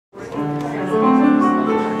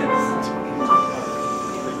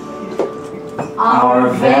Our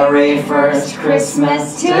very first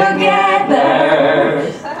Christmas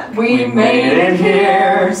together, we made it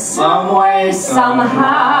here some way, somehow.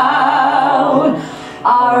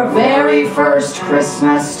 Our very first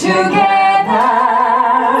Christmas together,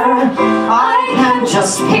 I can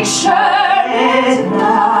just picture it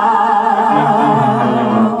now.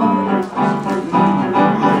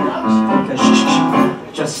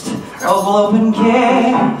 Just envelope and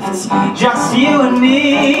gifts, just you and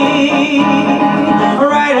me,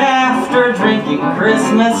 right after drinking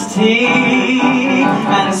Christmas tea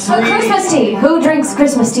and sweet. Christmas tea? Who drinks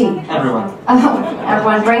Christmas tea? Everyone.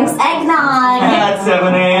 Everyone drinks eggnog. At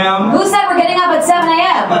 7 a.m. Who said we're getting up at 7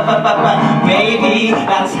 a.m.? Maybe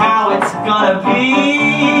that's how it's gonna be.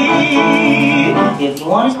 If you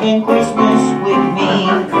want to spend Christmas with me.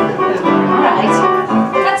 Alright,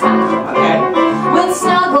 that's fine. Okay. We'll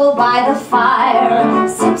snuggle by the fire,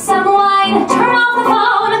 sip some wine, turn off the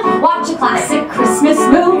phone, watch a classic Christmas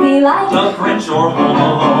movie like The Grinch or Home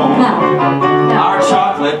Alone. No. Our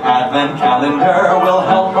chocolate advent calendar will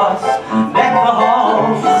help us deck the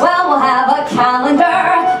halls. Well, we'll have a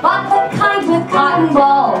calendar, but the kind with cotton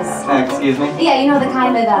balls. Excuse me? Yeah, you know the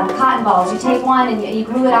kind with cotton balls. You take one and you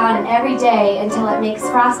glue it on every day until it makes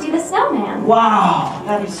Frosty the Snowman. Wow,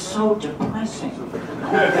 that is so depressing.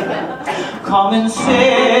 Come and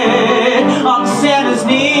sit on Santa's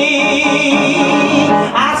knee.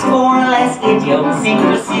 Ask for less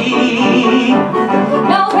idiosyncrasy.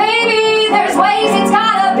 No, baby, there's ways it's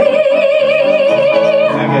gotta be.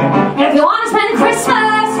 Okay. And if you want to spend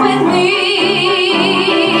Christmas with me,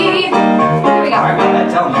 here we go. Alright, go ahead,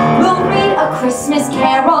 tell me. We'll read a Christmas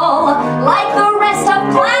carol like the rest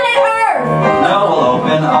of planet Earth. No, we'll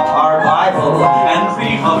open up our Bible and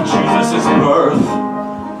read of Jesus' birth.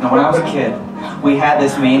 Now, when I was a kid, we had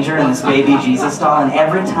this manger and this baby Jesus doll, and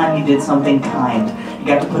every time you did something kind, you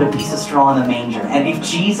got to put a piece of straw in the manger. And if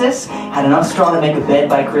Jesus had enough straw to make a bed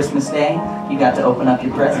by Christmas Day, you got to open up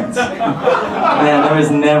your presents. Man, there was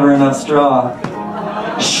never enough straw.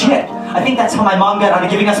 Shit! I think that's how my mom got out of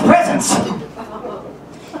giving us presents!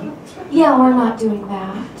 Yeah, we're not doing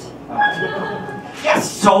that. Yes,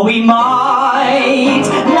 so we might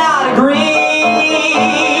not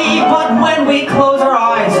agree, but when we close our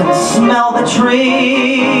eyes and smell the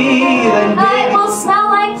tree, then It will smell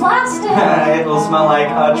like plastic. it will smell like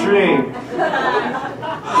a tree.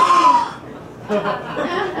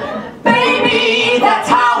 Baby, that's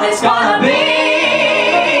how it's gonna be.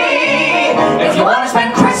 If you want to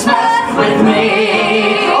spend Christmas with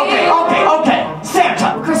me. Okay.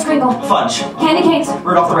 Santa. Kris Kringle. Fudge. Candy canes.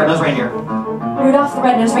 Rudolph the Red-Nosed Reindeer. Rudolph the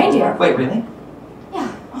Red-Nosed Reindeer. Wait, really? Yeah.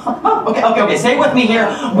 Oh, okay, stay with me here.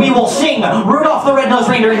 We will sing Rudolph the Red-Nosed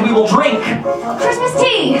Reindeer and we will drink Christmas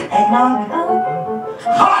tea. eggnog.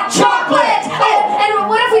 Hot chocolate! And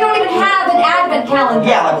what if we don't even have an advent calendar?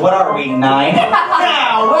 Yeah, like what are we, 9?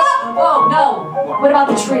 Now! Whoa, no. What about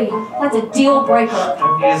the tree? That's a deal breaker.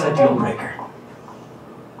 It is a deal breaker.